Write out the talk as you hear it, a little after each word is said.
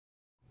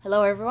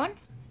Hello everyone,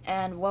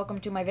 and welcome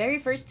to my very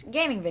first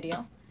gaming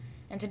video.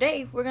 And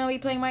today, we're going to be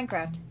playing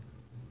Minecraft.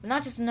 But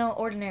not just no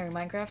ordinary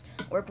Minecraft,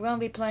 we're going to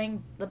be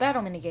playing the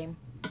battle minigame.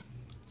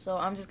 So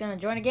I'm just going to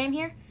join a game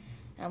here,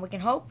 and we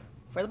can hope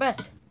for the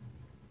best.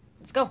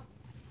 Let's go.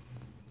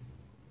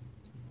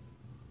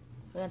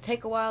 It's going to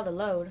take a while to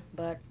load,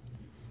 but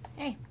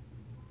hey.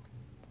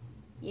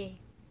 Yay.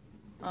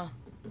 Oh,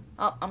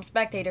 I'm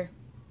spectator.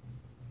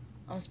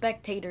 I'm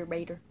spectator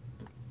baiter.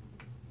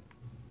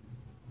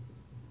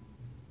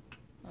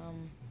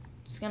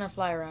 Just gonna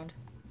fly around.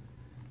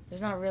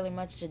 There's not really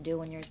much to do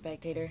when you're a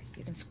spectator.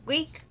 You can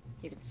squeak.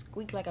 You can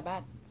squeak like a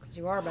bat, because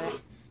you are a bat.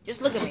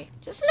 Just look at me.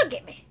 Just look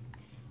at me.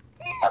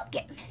 Look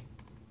at me.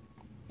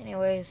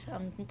 Anyways,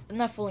 I'm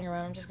not fooling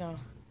around. I'm just gonna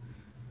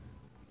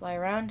fly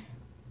around.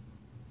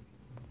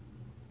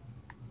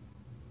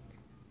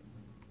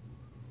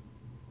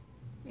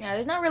 Yeah,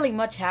 there's not really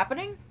much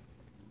happening.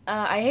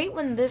 I hate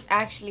when this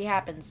actually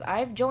happens.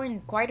 I've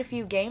joined quite a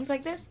few games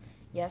like this.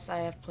 Yes, I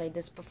have played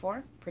this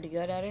before. Pretty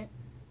good at it.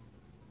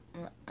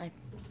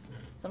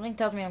 Something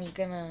tells me I'm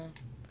gonna...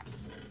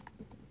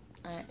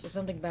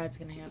 something bad's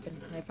gonna happen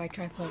if I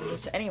try playing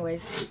this.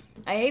 Anyways,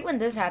 I hate when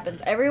this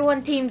happens.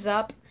 Everyone teams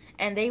up,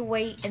 and they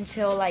wait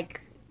until,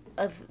 like,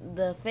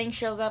 the thing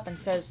shows up and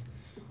says,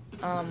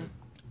 I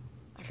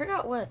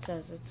forgot what it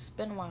says. It's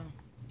been a while.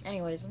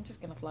 Anyways, I'm just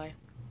gonna fly.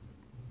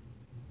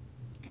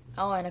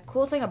 Oh, and a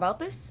cool thing about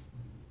this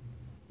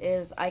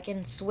is I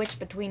can switch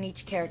between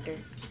each character.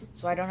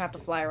 So I don't have to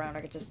fly around.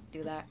 I could just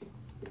do that.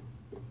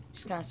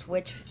 Just kind of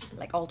switch,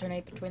 like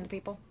alternate between the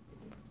people.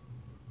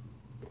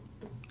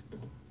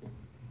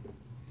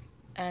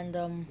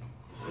 And,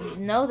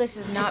 no, this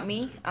is not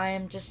me. I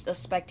am just a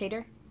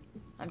spectator.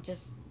 I'm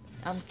just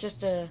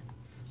a,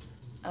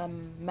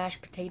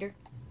 mashed potato.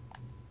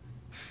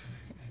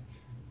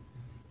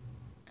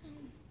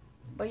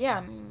 But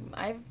yeah,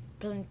 I've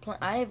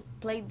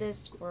played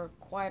this for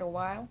quite a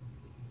while.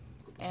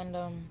 And,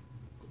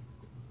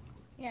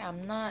 yeah,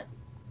 I'm not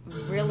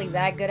really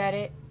that good at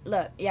it.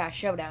 Look, yeah,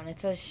 showdown. It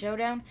says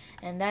showdown,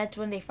 and that's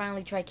when they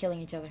finally try killing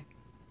each other.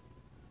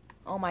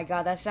 Oh my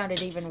god, that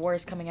sounded even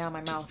worse coming out of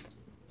my mouth.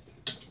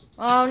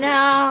 Oh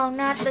no,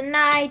 not the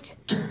night.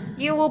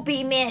 You will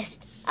be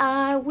missed.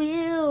 I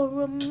will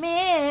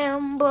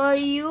remember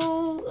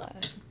you.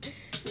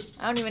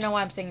 I don't even know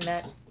why I'm singing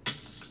that.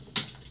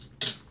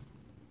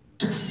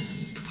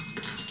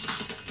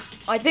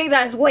 I think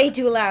that's way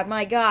too loud,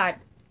 my god.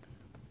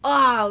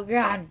 Oh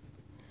god.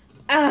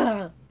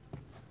 Ugh.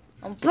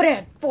 I'm put it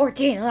at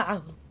 14.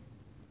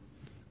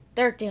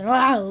 13.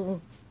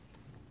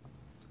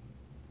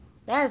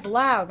 That is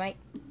loud, mate.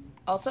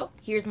 Also,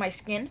 here's my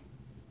skin.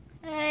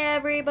 Hey,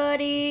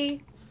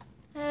 everybody.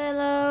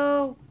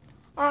 Hello.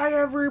 Hi,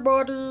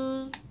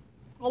 everybody.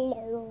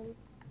 Hello.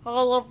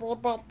 Hi,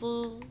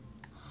 everybody.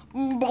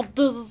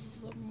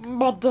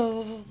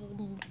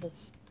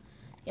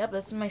 Yep,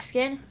 this is my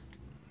skin.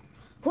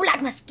 Who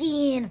liked my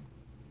skin?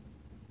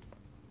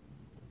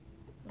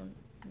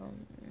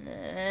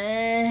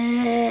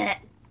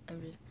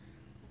 I'm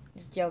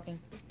just joking.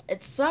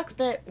 It sucks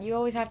that you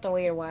always have to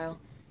wait a while.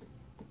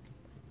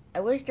 I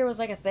wish there was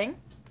like a thing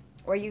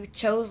where you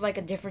chose like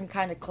a different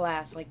kind of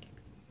class, like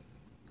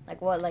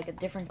what, like a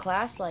different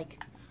class,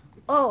 like,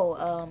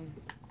 oh,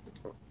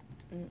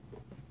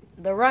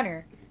 the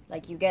runner,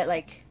 like you get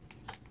like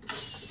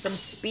some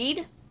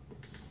speed,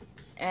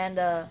 and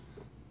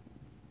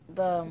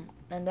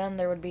and then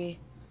there would be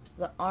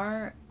the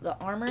armor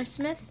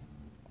smith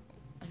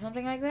or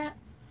something like that,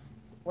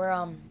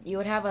 where you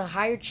would have a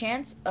higher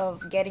chance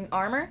of getting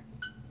armor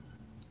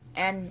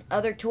and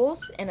other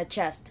tools in a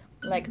chest,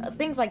 like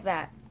things like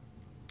that.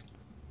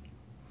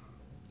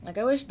 Like,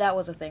 I wish that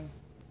was a thing.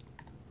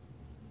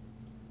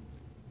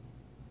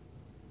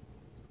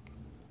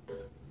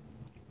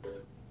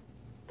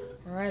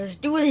 Alright, let's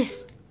do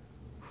this.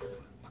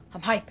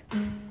 I'm hype.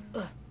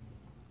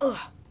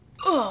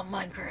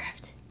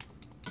 Minecraft.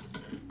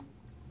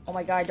 Oh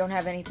my god, I don't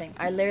have anything.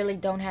 I literally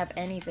don't have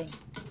anything.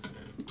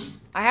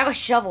 I have a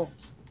shovel.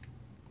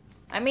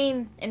 I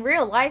mean, in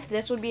real life,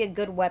 this would be a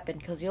good weapon,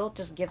 because you'll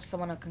just give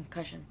someone a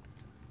concussion.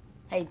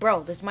 Hey,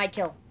 bro, this might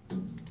kill.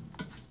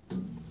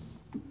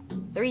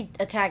 3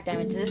 attack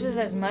damage. This is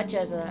as much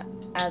as a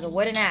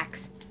wooden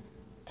axe.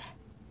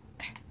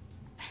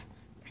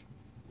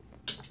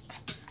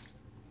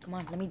 Come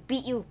on, let me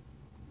beat you.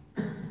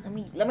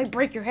 Let me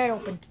break your head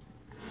open.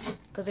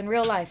 Because in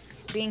real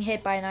life, being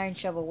hit by an iron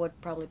shovel would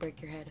probably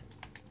break your head.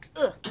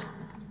 Ugh.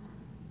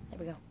 There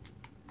we go.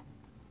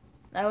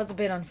 That was a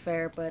bit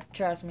unfair, but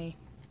trust me.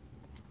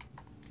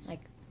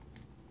 Like,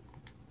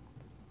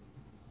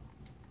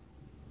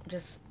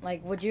 just,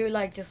 like, would you,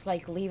 like, just,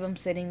 like, leave him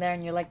sitting there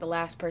and you're, like, the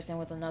last person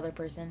with another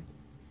person?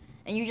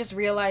 And you just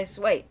realize,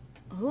 wait,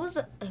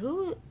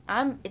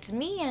 it's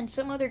me and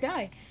some other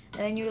guy.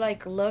 And then you,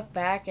 like, look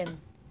back and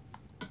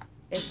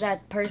it's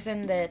that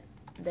person that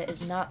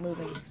is not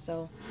moving.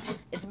 So,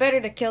 it's better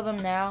to kill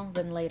them now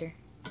than later.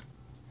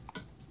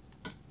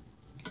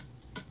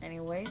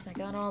 Anyways, I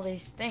got all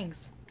these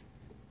things.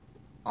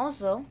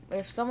 Also,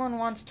 if someone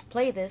wants to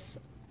play this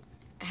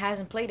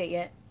hasn't played it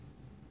yet,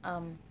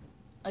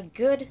 a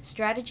good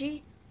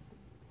strategy,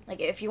 like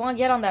if you want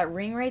to get on that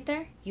ring right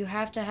there, you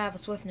have to have a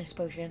swiftness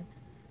potion.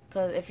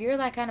 Because if you're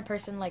that kind of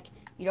person, like,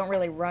 you don't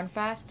really run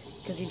fast,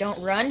 because you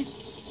don't run,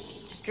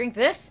 just drink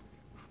this.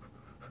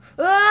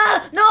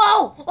 Ah!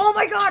 No! Oh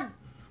my god!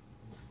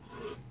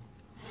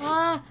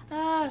 No.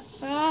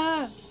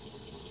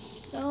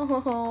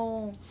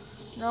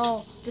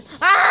 No.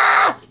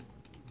 Ah!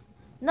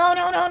 No,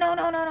 no, no, no,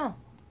 no, no, no.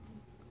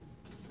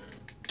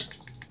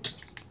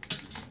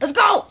 Let's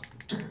go!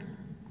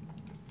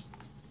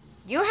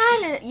 You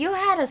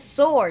had a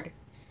sword.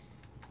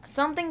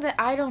 Something that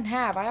I don't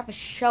have. I have a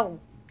shovel.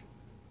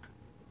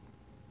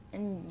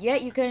 And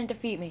yet you couldn't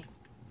defeat me.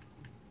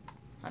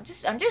 I'm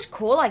just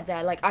cool like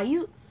that. Like I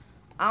don't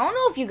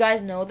know if you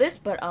guys know this,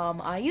 but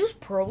I use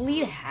Pro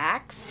Lead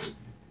hacks.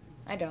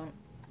 I don't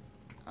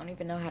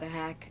even know how to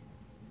hack.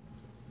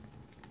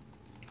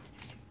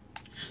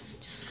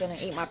 Just gonna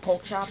eat my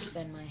pork chops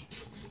and my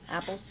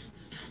apples.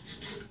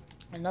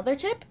 Another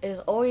tip is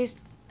always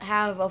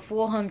have a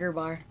full hunger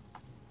bar.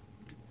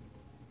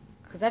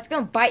 Cause that's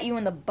gonna bite you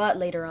in the butt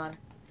later on.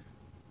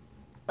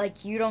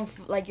 Like you're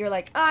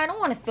like, oh, I don't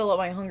want to fill up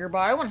my hunger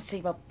bar. I want to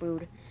save up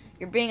food.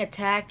 You're being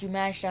attacked. You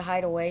manage to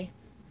hide away.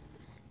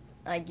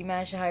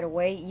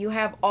 You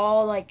have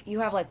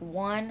like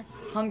one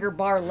hunger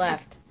bar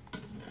left,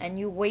 and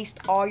you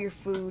waste all your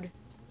food.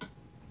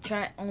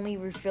 Only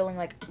refilling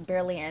like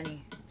barely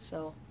any.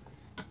 So,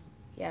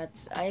 yeah,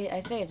 I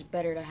say it's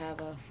better to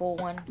have a full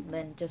one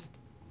than just.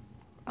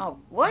 Oh,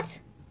 what?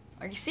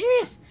 Are you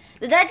serious?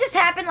 Did that just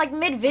happen like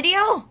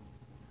mid-video?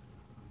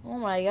 Oh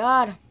my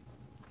god.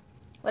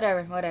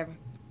 Whatever.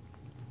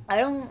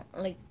 I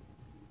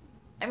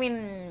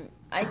mean,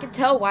 I could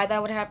tell why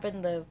that would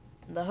happen. The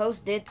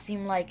host did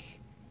seem like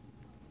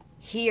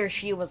he or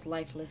she was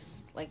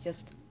lifeless. Like,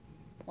 just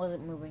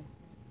wasn't moving.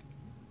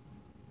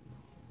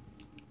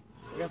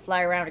 We're gonna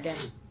fly around again.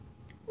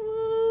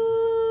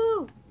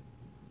 Woo!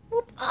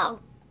 Whoop! Oh!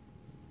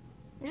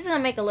 I'm just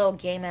gonna make a little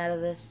game out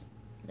of this.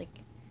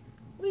 Like,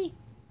 wee!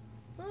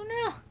 Oh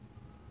no!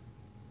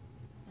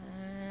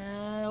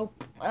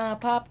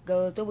 Pop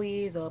goes the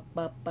weasel.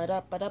 I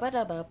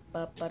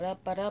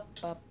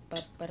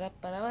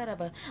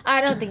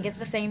don't think it's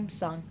the same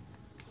song.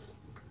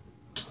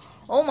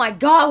 Oh my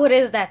god, what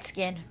is that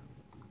skin?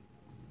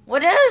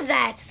 What is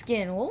that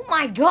skin? Oh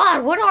my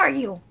god, what are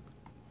you?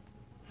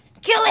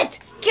 Kill it!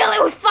 Kill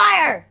it with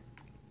fire!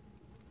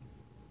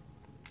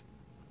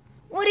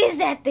 What is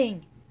that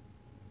thing?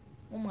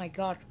 Oh my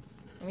god.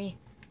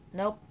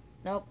 Nope.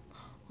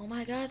 Oh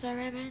my god, it's a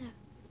red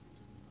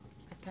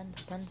panda.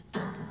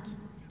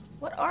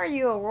 What are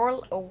you, a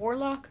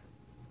warlock?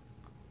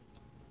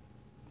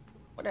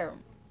 Whatever.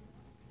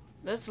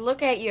 Let's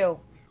look at you.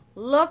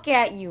 Look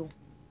at you.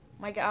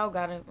 My god,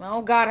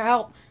 oh god,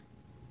 help.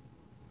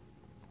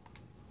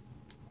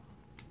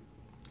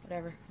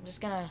 Whatever. I'm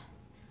just gonna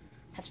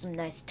have some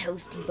nice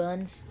toasty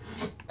buns.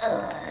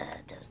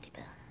 Toasty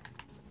buns.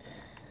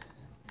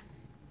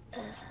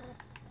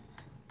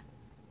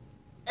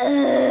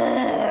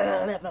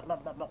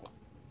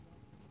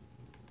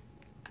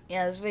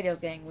 Yeah, this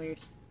video's getting weird.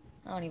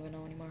 I don't even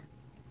know anymore.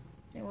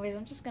 Anyways,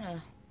 I'm just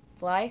gonna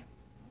fly.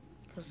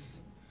 Because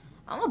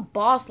I'm a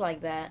boss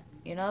like that.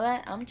 You know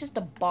that? I'm just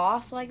a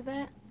boss like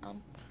that.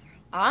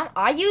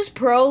 I use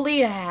Pro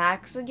Lead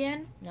hacks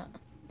again. No.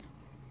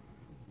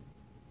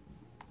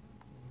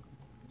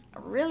 I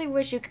really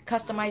wish you could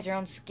customize your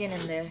own skin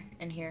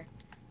in here.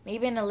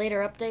 Maybe in a later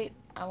update,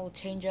 I will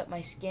change up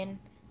my skin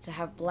to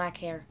have black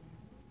hair.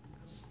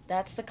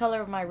 That's the color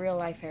of my real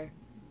life hair.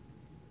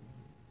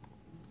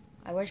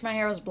 I wish my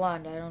hair was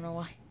blonde. I don't know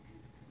why.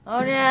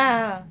 Oh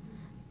no!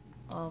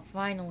 Oh,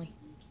 finally.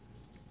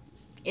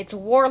 It's a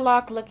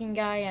warlock looking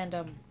guy and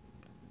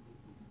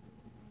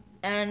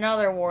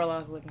another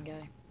warlock looking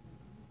guy.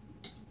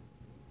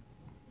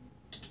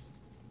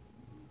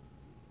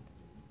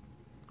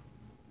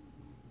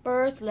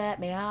 First, let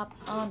me hop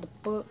on the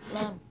boot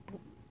lamp.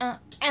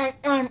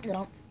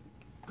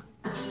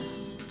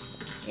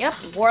 Yep,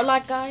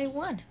 warlock guy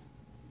won.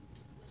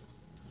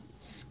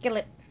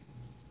 Skillet.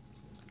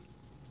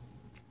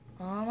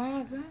 Oh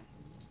my god.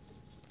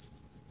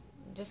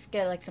 Just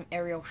get like some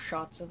aerial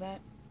shots of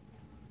that.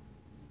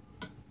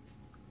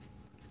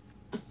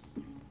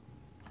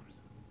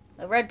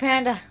 The red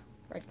panda.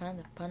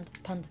 Panda.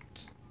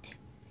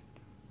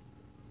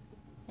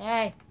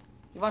 Hey,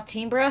 you want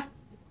team, bruh?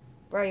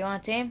 Bro, you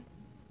want a team?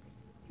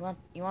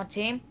 You want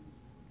team?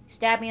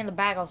 Stab me in the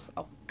back,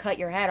 I'll cut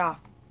your head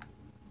off.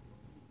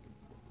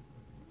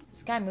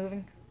 This guy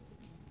moving.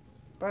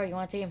 Bro, you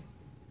want a team?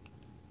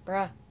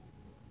 Bruh.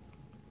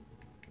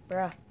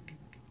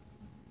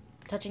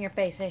 Touching your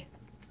face, hey.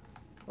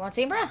 You want a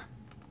team, bruh?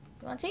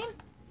 You want a team?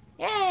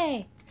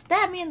 Yay!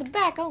 Stab me in the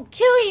back, I'll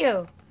kill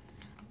you!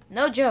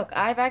 No joke,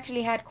 I've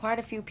actually had quite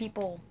a few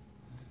people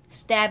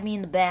stab me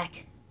in the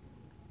back.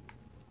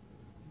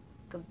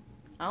 Cause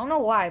I don't know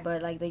why,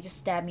 but like they just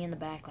stab me in the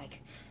back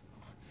like,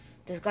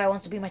 this guy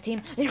wants to be my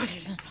team.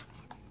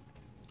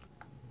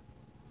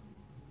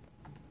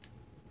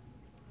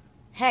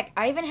 Heck,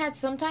 I even had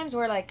sometimes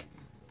where, like,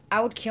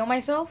 I would kill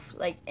myself,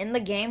 like, in the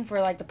game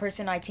for, like, the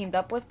person I teamed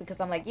up with, because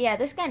I'm like, yeah,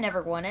 this guy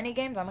never won any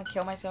games, I'm gonna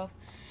kill myself.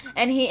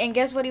 And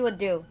guess what he would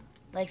do?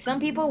 Like, some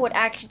people would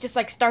actually just,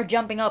 like, start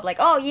jumping up, like,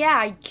 oh, yeah,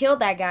 I killed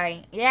that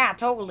guy. Yeah,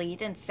 totally, he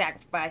didn't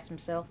sacrifice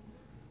himself.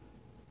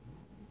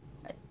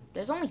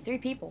 There's only 3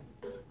 people.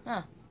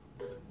 Huh.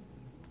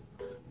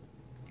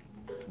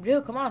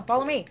 Dude, come on,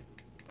 follow me.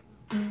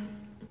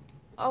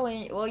 Oh,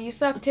 well, you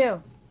suck,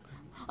 too.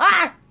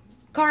 Ah!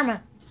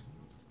 Karma.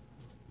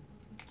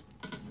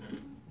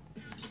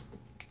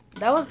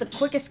 That was the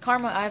quickest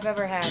karma I've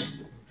ever had.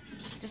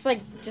 Just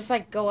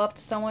like go up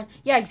to someone.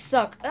 Yeah, you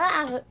suck.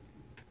 Ah!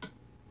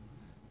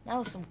 That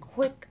was some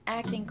quick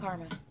acting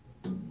karma.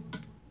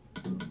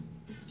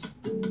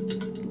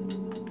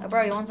 Oh,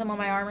 bro, you want some of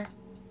my armor?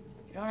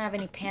 You don't have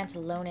any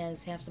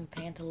pantalones. You have some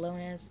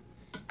pantalones.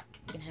 You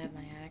can have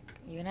my hack.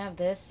 You can have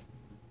this.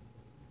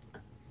 I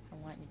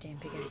don't want your damn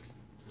pickaxe.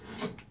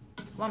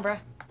 Come on, bro.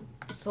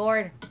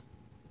 Sword.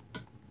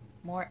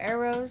 More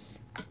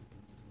arrows.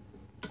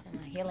 And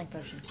a healing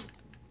potion.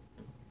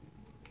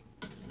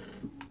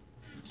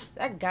 Is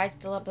that guy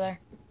still up there?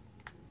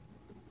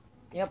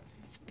 Yep.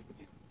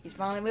 He's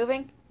finally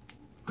moving.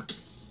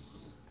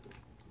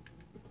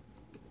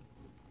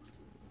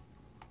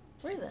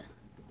 Where the?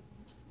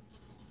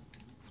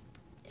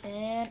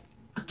 And...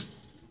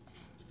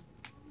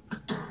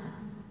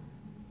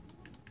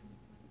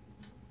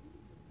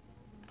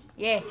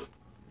 yeah.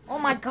 Oh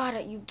my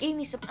god, you gave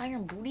me some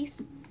iron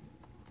booties?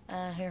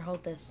 Here,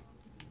 hold this.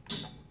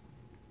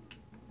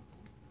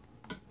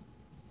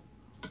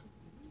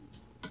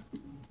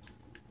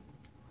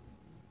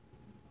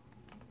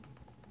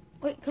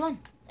 Wait, come on.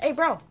 Hey,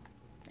 bro.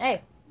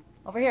 Hey,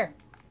 over here.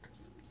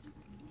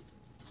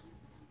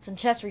 Some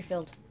chest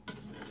refilled.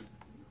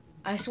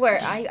 I swear,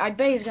 I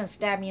bet he's gonna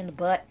stab me in the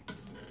butt.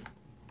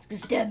 He's gonna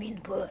stab me in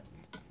the butt.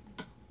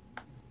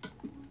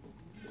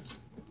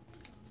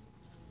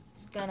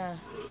 It's gonna...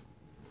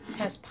 This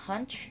has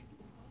punch.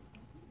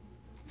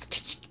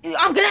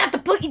 I'm gonna have to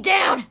put you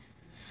down!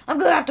 I'm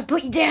gonna have to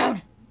put you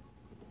down!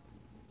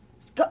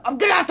 I'm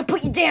gonna have to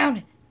put you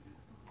down!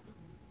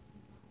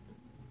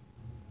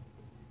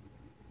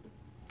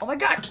 Oh my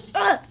god!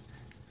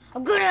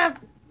 I'm gonna have...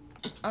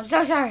 I'm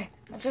so sorry.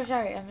 I'm so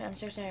sorry. I'm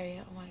so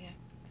sorry. Oh my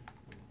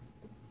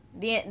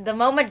god. The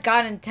moment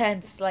got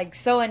intense. Like,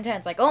 so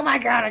intense. Like, oh my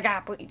god, I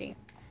gotta put you down.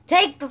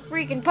 Take the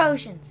freaking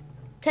potions.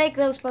 Take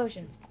those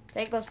potions.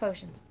 Take those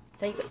potions.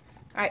 Take the...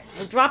 Alright,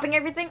 we're dropping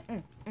everything.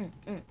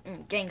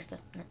 Gangsta.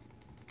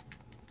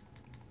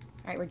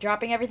 Alright, we're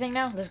dropping everything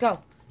now. Let's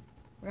go.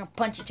 We're gonna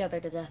punch each other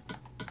to death.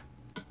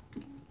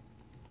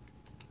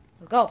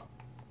 Let's go.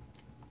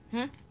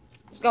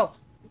 Let's go.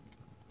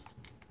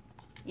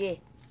 Yeah.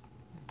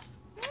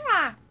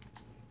 I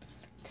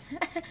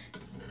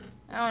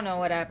don't know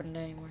what happened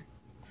anymore.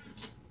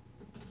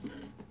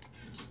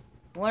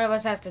 One of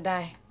us has to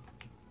die.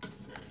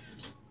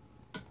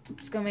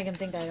 Just gonna make him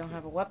think I don't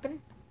have a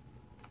weapon.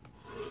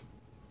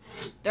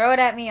 Throw it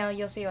at me,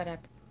 you'll see what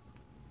happens.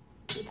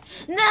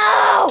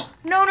 No!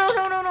 No, no,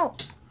 no, no, no!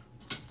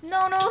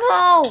 No, no,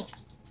 no!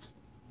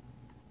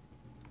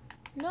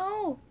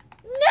 No!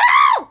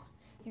 No!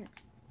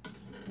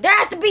 There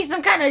has to be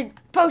some kind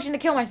of potion to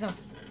kill myself.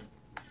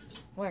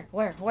 Where?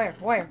 My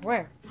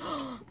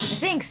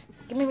things!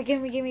 Give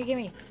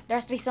me. There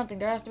has to be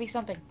something.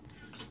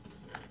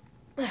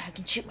 I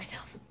can shoot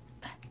myself.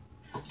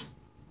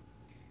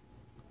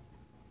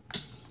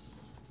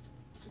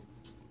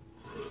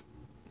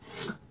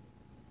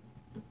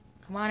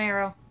 Come on,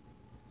 Arrow.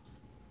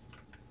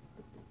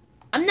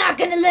 I'm not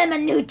gonna let my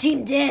new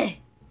team die.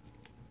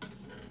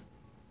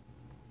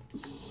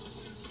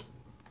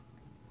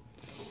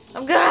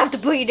 I'm gonna have to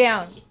put you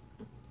down.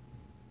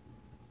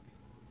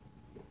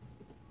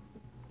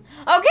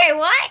 Okay,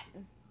 what?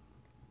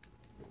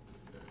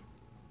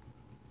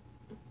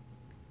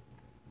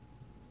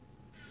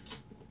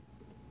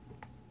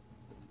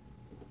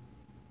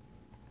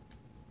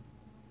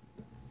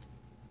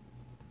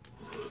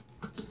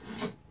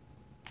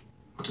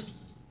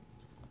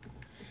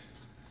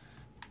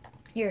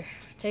 Here,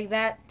 take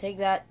that.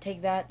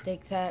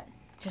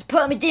 Just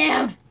put me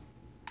down.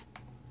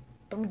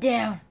 Put me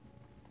down.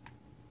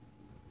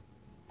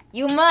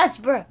 You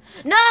must, bro.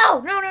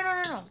 No.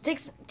 Take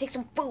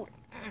some food.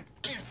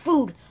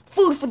 Food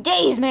for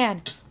days,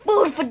 man.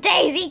 Food for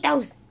days. Eat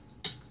those.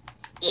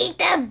 Eat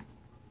them.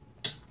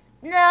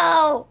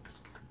 No.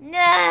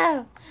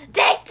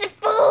 Take the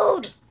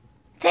food.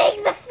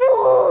 Take the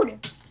food.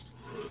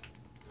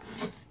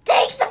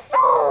 Take the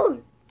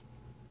food.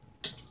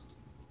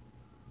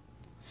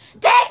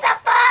 Take the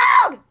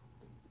food.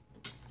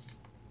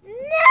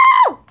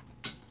 No.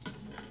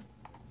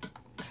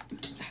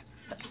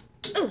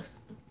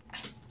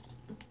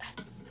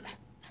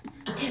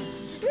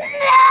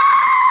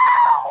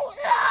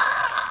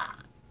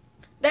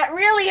 That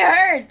really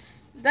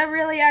hurts. That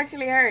really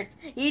actually hurts.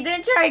 He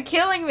didn't try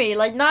killing me,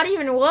 like not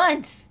even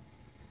once.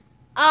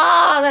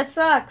 Ah, that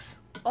sucks.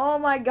 Oh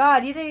my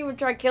god, he didn't even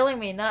try killing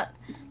me. Not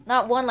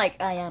one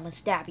like I am gonna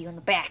stab you in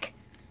the back.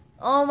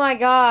 Oh my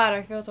god,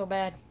 I feel so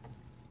bad.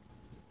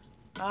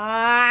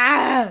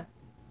 Ah!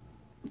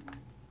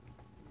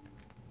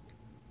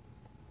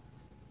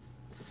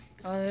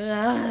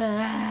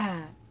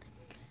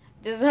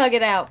 Just hug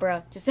it out,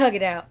 bro. Just hug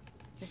it out.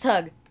 Just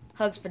hug.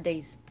 Hugs for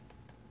days.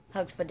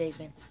 Hugs for days,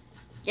 man.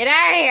 Get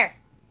out of here!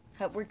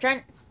 We're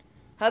trying...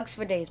 Hugs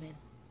for days, man.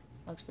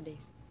 Hugs for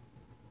days.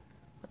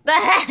 What the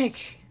heck?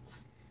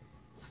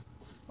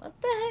 What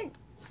the heck?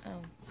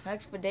 Oh,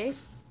 hugs for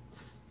days?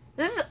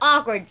 This is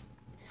awkward.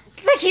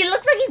 It's like he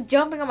looks like he's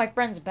jumping on my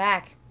friend's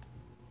back.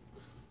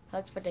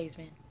 Hugs for days,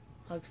 man.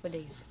 Hugs for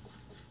days.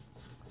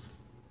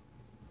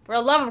 For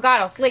the love of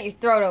God, I'll slit your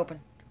throat open.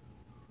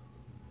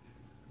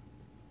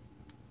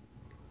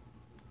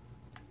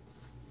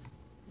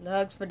 The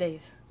hugs for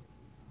days.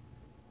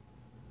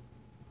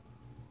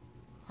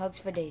 Hugs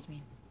for days,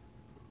 man.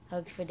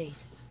 Hugs for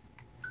days.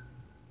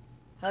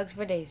 Hugs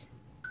for days.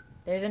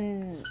 There's a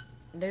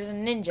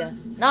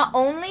ninja. Not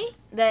only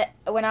that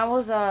when I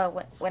was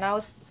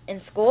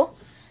in school,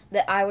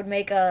 that I would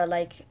make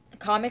like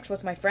comics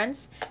with my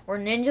friends where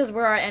ninjas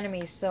were our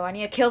enemies. So I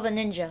need to kill the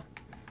ninja.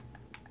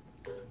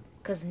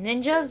 Cause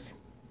ninjas,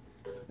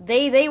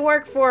 they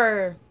work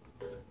for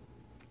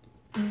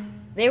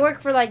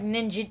like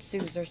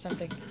ninjutsus or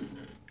something.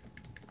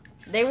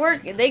 They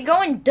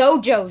go in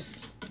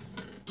dojos.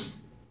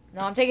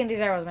 No, I'm taking these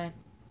arrows, man.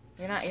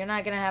 You're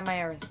not gonna have my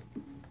arrows.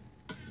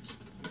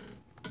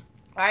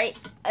 Alright,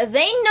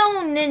 they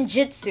know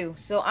ninjutsu,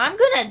 so I'm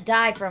gonna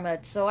die from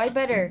it. So I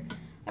better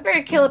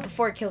kill it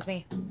before it kills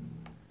me.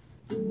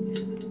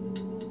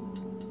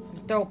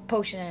 Throw a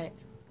potion at it.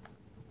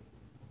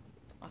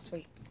 Oh,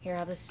 sweet. Here,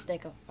 have this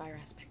stick of fire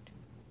aspect.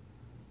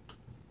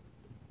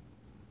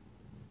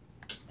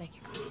 Thank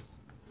you.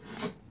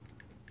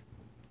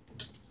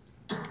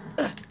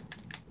 Ugh.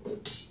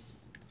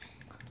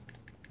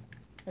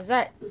 Is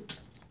that...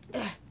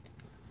 Ugh. I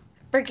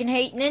freaking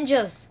hate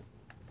ninjas.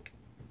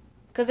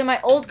 Because in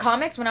my old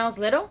comics when I was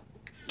little,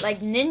 like,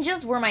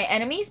 ninjas were my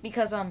enemies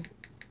because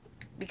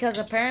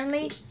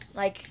apparently,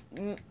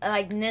 the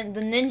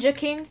Ninja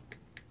King,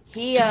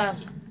 he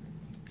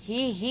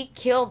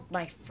killed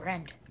my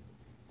friend.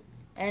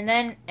 And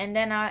then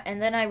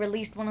I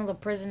released one of the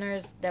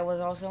prisoners that was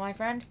also my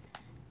friend.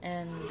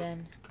 And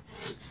then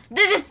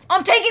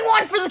I'm taking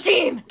one for the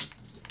team.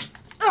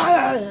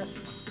 Ugh.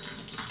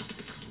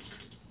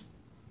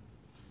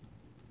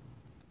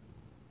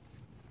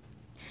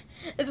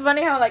 It's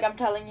funny how like I'm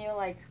telling you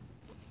how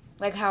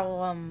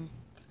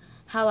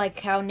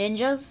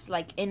ninjas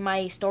like in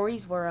my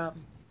stories were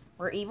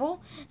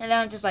evil, and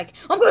then I'm just like,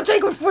 I'm gonna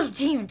take one for the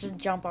team and just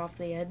jump off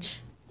the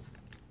edge.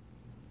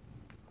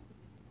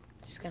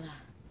 Just gonna.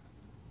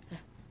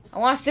 I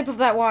want a sip of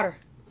that water.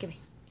 Give me.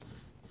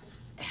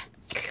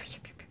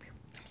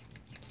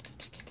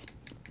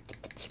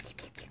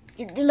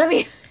 Let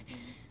me.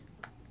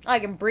 I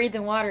can breathe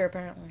in water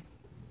apparently.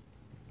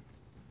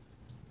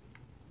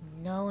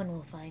 No one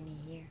will find me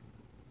here.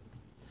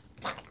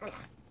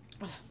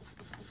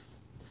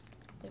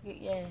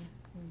 Yeah.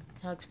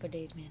 Hugs for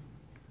days, man.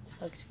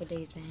 Hugs for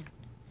days, man.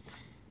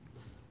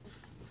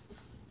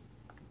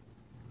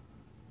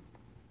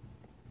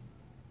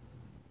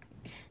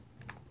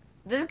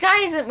 This guy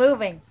isn't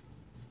moving.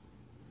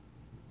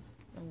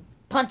 I'm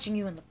punching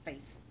you in the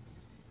face.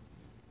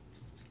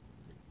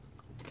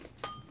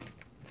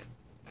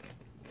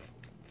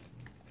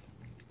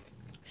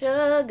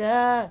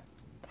 Sugar.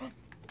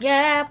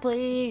 Yeah,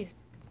 please.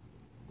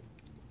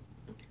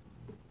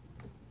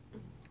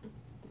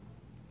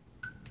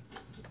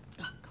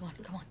 Oh,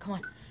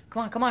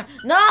 come on.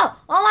 No!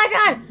 Oh my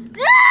god!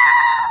 No!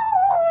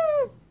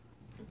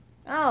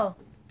 Oh.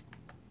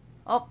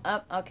 Oh,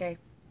 okay.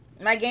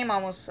 My game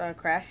almost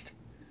crashed.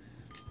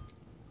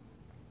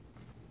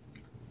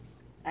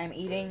 I'm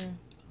eating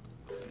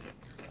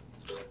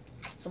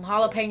some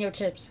jalapeno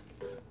chips.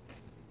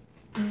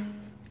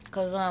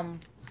 Cause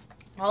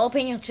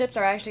jalapeno chips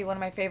are actually one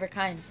of my favorite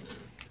kinds.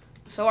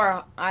 So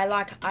I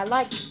like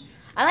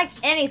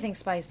anything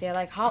spicy. I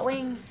like hot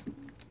wings.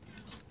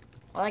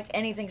 I like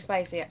anything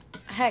spicy.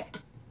 Heck,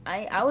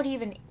 I would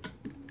even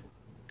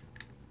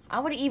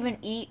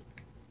eat.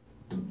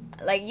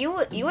 Like you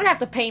would have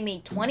to pay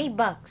me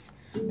 $20.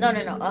 No,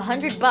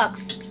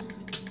 $100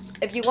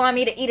 if you want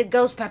me to eat a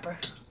ghost pepper.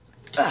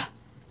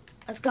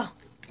 Let's go.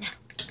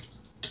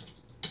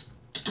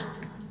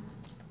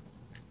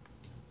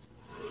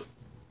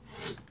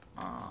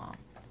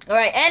 All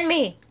right, end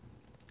me.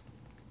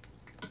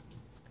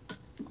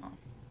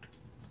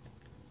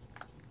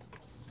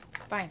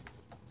 Fine.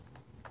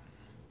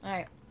 All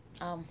right.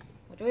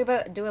 What do we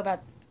do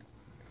about?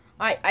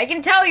 All right, I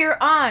can tell you're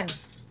on.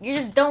 You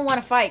just don't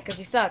want to fight because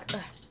you suck. No.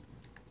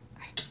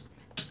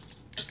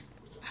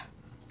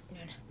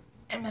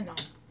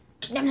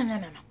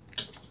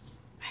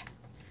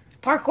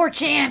 Parkour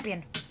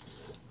champion.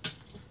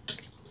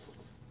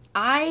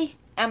 I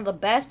am the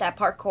best at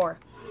parkour.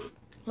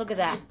 Look at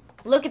that.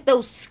 Look at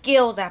those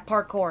skills at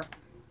parkour.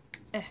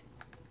 Come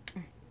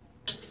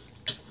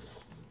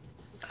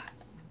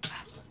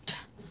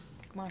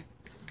on.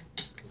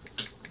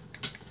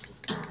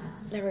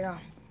 There we go.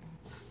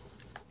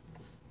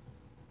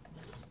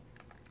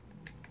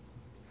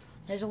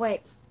 There's a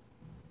way.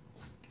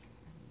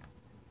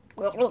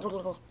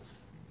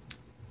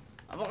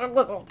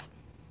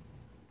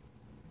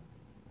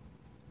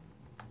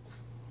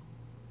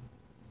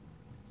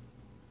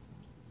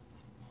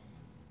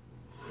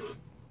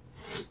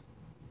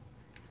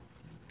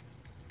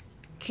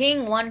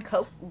 King 1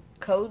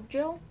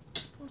 Kojo?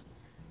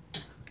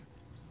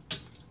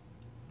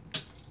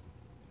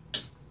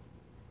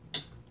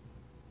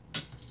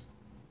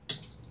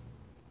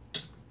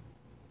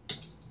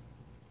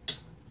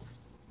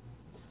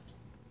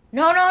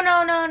 No, no,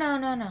 no, no, no,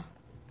 no, no.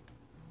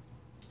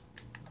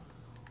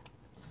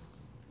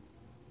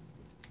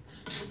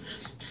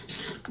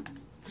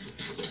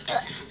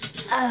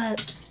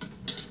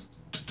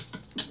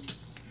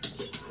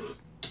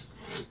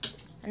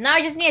 Now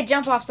I just need to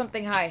jump off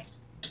something high.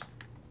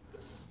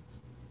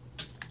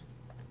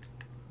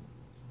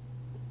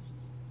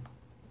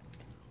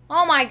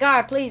 Oh my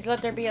god, please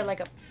let there be like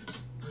a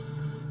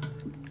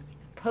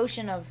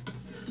potion of...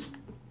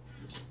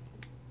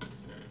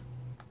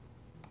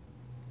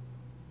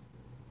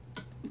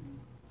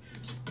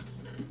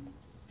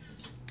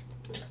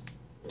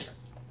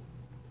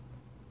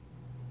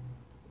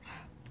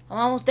 I'm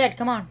almost dead,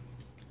 come on.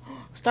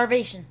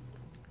 Starvation.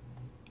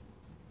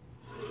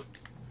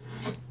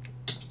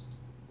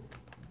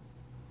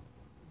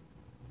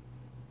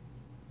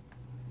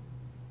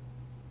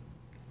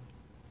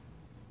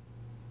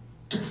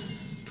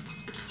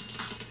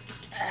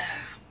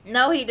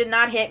 No, he did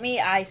not hit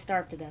me. I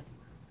starved to death.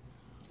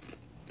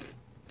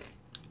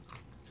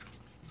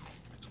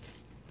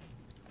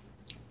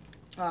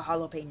 Oh,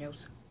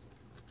 jalapenos.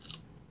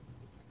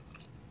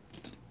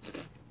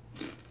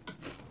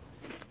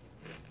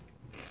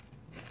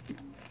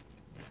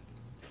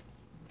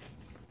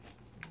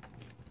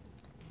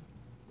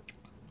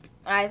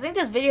 I think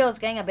this video is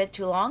getting a bit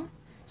too long.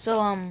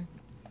 So,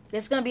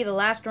 this is gonna be the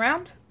last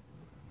round.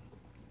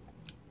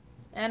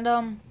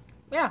 And,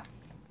 yeah.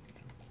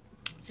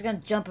 Just gonna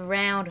jump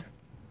around.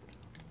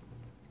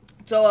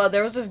 So,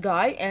 there was this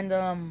guy, and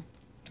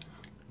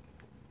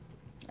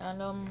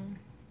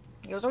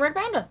he was a red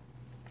panda.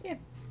 Yeah.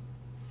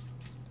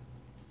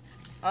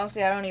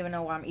 Honestly, I don't even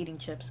know why I'm eating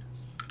chips.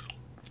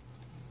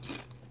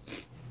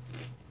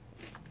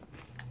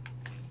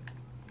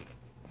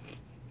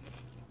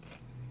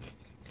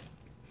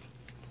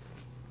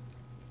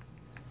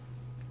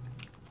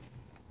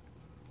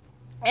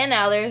 And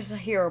now there's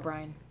Hero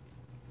Brian.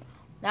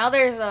 Now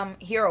there's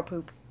Hero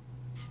Poop.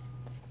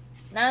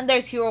 Now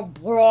there's Hero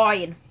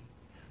Brian.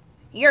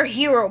 You're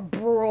Hero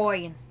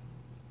Brian.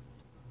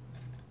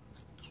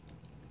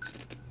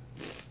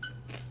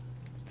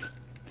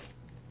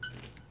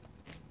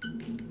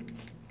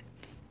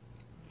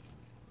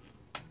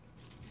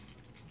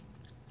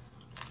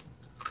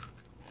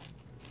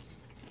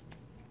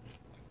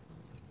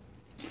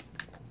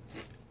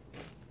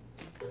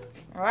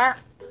 Alright.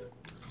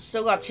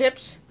 Still got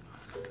chips.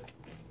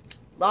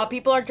 A lot of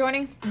people are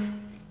joining.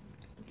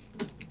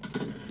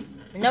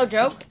 No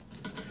joke.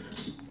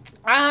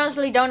 I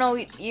honestly don't know.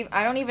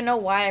 I don't even know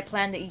why I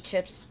plan to eat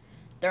chips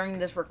during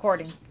this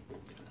recording.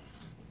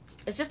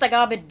 It's just I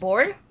got a bit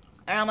bored.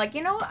 And I'm like,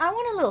 you know what? I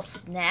want a little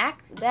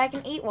snack that I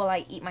can eat while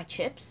I eat my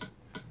chips.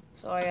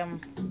 So I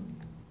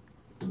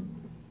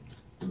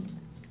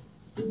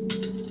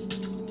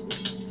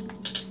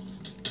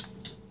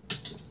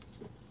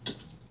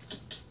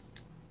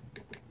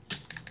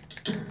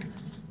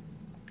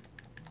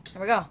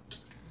Here we go.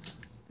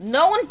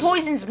 No one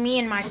poisons me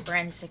and my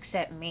friends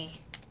except me.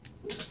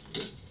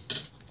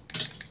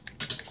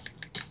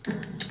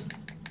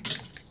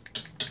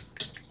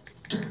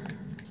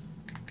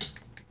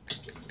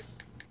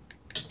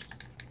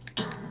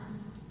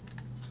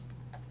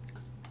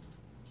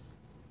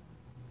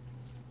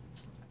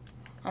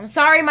 I'm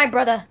sorry, my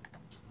brother.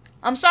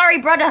 I'm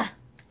sorry, brother.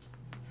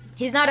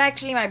 He's not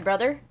actually my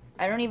brother.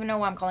 I don't even know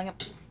why I'm calling him.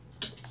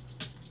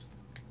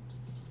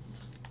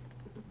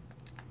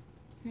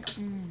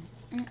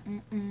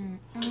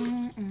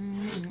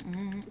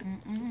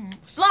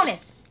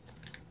 Slowness.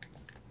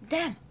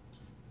 Damn.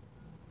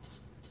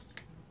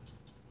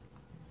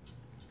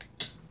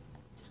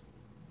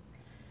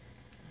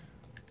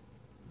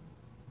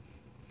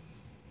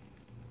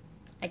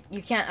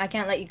 I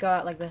can't let you go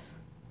out like this.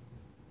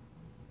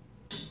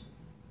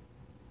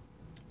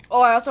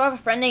 Oh, I also have a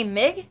friend named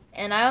Mig,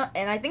 and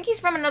I think he's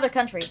from another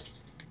country.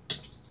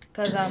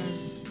 Cause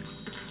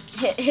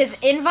his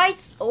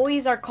invites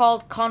always are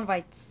called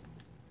convites.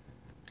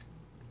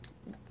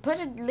 Put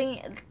a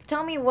link.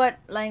 Tell me what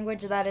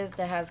language that is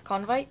that has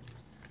convite.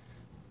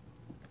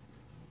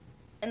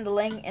 In the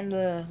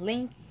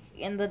link.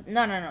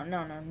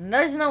 No.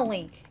 There's no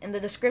link in the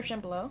description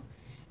below.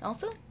 And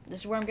also,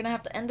 this is where I'm gonna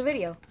have to end the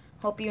video.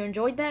 Hope you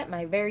enjoyed that.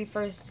 My very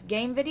first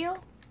game video.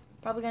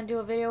 Probably gonna do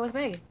a video with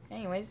Meg.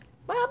 Anyways,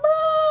 bye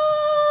bye.